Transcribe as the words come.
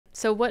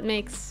So what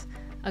makes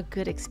a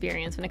good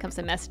experience when it comes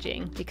to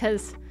messaging?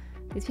 Because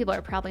these people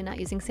are probably not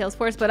using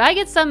Salesforce, but I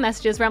get some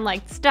messages where I'm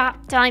like,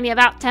 stop telling me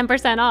about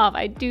 10% off.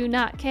 I do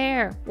not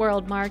care,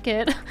 world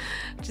market.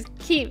 Just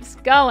keeps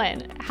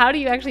going. How do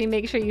you actually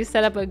make sure you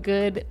set up a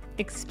good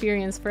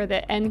experience for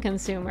the end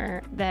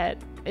consumer that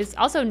is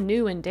also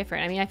new and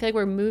different? I mean, I feel like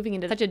we're moving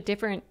into such a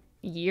different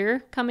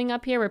year coming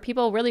up here where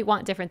people really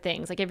want different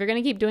things. Like if you're going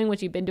to keep doing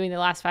what you've been doing the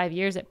last 5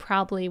 years, it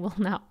probably will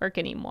not work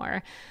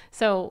anymore.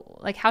 So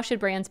like how should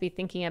brands be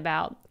thinking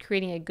about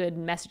creating a good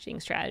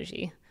messaging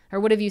strategy?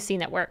 Or what have you seen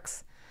that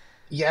works?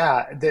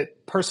 Yeah, the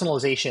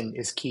personalization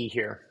is key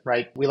here,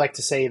 right? We like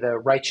to say the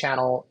right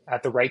channel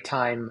at the right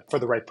time for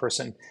the right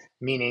person,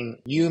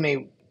 meaning you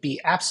may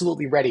be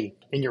absolutely ready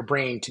in your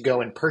brain to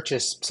go and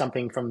purchase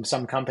something from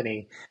some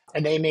company,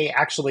 and they may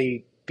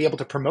actually be able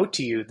to promote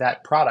to you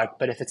that product.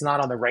 But if it's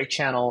not on the right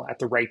channel at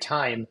the right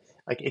time,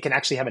 like it can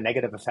actually have a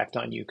negative effect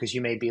on you because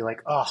you may be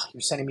like, oh, you're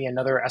sending me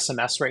another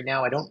SMS right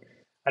now. I don't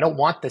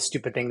want this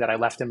stupid thing that I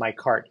left in my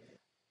cart.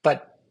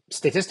 But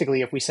statistically,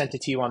 if we sent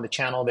it to you on the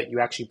channel that you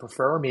actually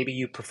prefer, maybe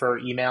you prefer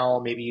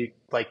email, maybe you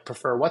like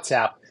prefer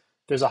WhatsApp,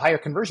 there's a higher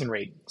conversion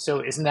rate.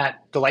 So isn't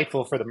that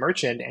delightful for the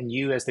merchant, and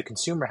you as the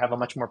consumer have a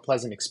much more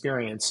pleasant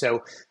experience?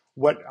 So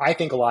what I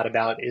think a lot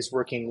about is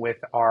working with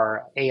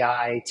our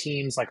AI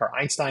teams like our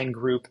Einstein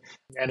group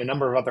and a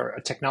number of other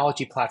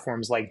technology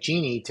platforms like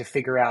Genie to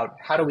figure out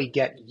how do we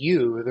get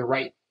you the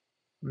right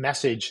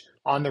message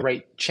on the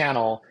right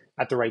channel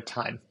at the right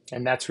time.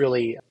 And that's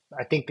really,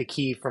 I think, the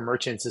key for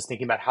merchants is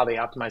thinking about how they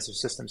optimize their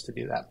systems to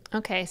do that.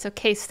 Okay, so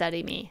case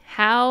study me.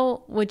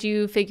 How would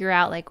you figure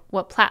out like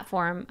what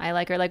platform I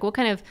like, or like what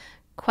kind of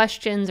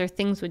questions or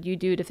things would you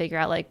do to figure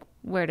out like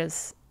where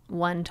does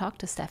one talk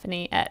to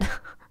Stephanie at?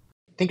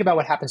 Think about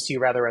what happens to you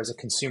rather as a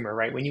consumer,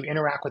 right? When you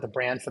interact with a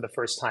brand for the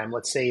first time,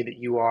 let's say that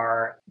you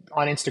are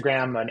on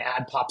Instagram, an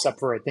ad pops up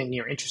for a thing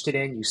you're interested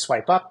in, you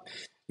swipe up,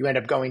 you end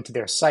up going to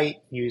their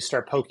site, you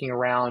start poking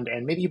around,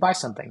 and maybe you buy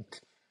something.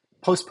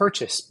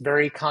 Post-purchase,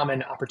 very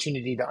common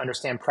opportunity to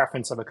understand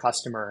preference of a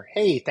customer.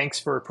 Hey, thanks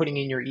for putting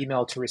in your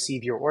email to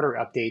receive your order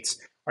updates.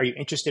 Are you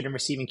interested in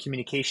receiving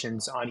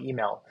communications on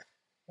email?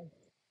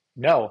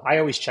 No, I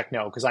always check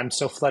no because I'm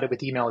so flooded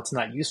with email, it's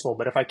not useful.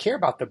 But if I care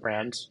about the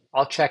brand,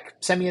 I'll check,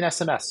 send me an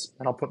SMS,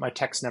 and I'll put my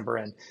text number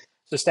in.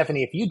 So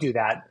Stephanie, if you do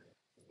that,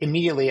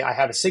 immediately I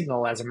have a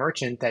signal as a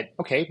merchant that,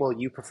 okay, well,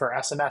 you prefer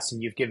SMS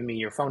and you've given me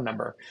your phone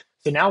number.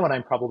 So now what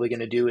I'm probably going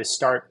to do is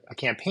start a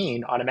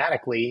campaign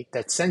automatically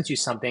that sends you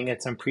something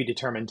at some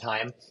predetermined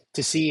time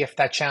to see if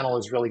that channel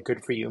is really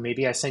good for you.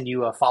 Maybe I send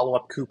you a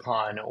follow-up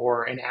coupon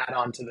or an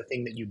add-on to the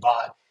thing that you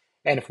bought.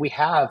 And if we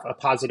have a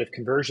positive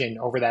conversion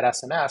over that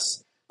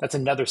SMS, that's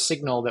another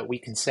signal that we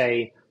can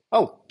say,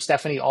 oh,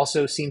 Stephanie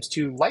also seems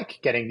to like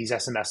getting these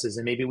SMSs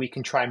and maybe we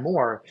can try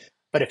more.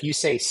 But if you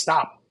say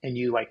stop and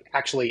you like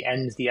actually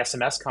end the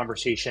SMS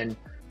conversation,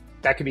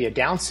 that could be a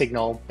down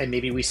signal, and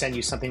maybe we send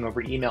you something over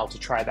email to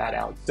try that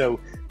out. So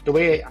the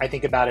way I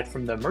think about it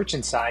from the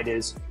merchant side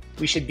is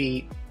we should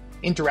be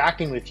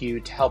interacting with you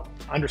to help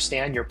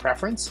understand your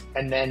preference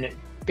and then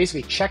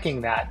basically checking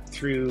that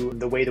through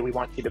the way that we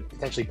want you to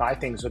potentially buy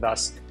things with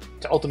us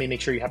to ultimately make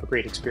sure you have a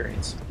great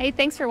experience. Hey,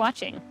 thanks for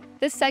watching.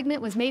 This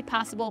segment was made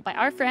possible by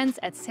our friends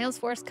at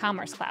Salesforce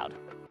Commerce Cloud.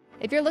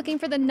 If you're looking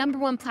for the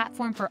 #1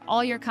 platform for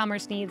all your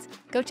commerce needs,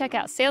 go check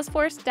out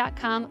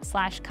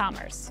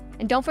salesforce.com/commerce.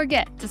 And don't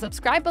forget to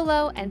subscribe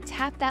below and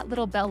tap that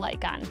little bell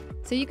icon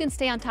so you can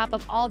stay on top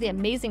of all the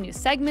amazing new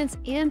segments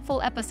and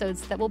full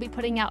episodes that we'll be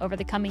putting out over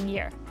the coming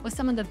year with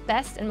some of the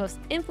best and most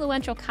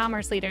influential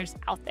commerce leaders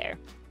out there.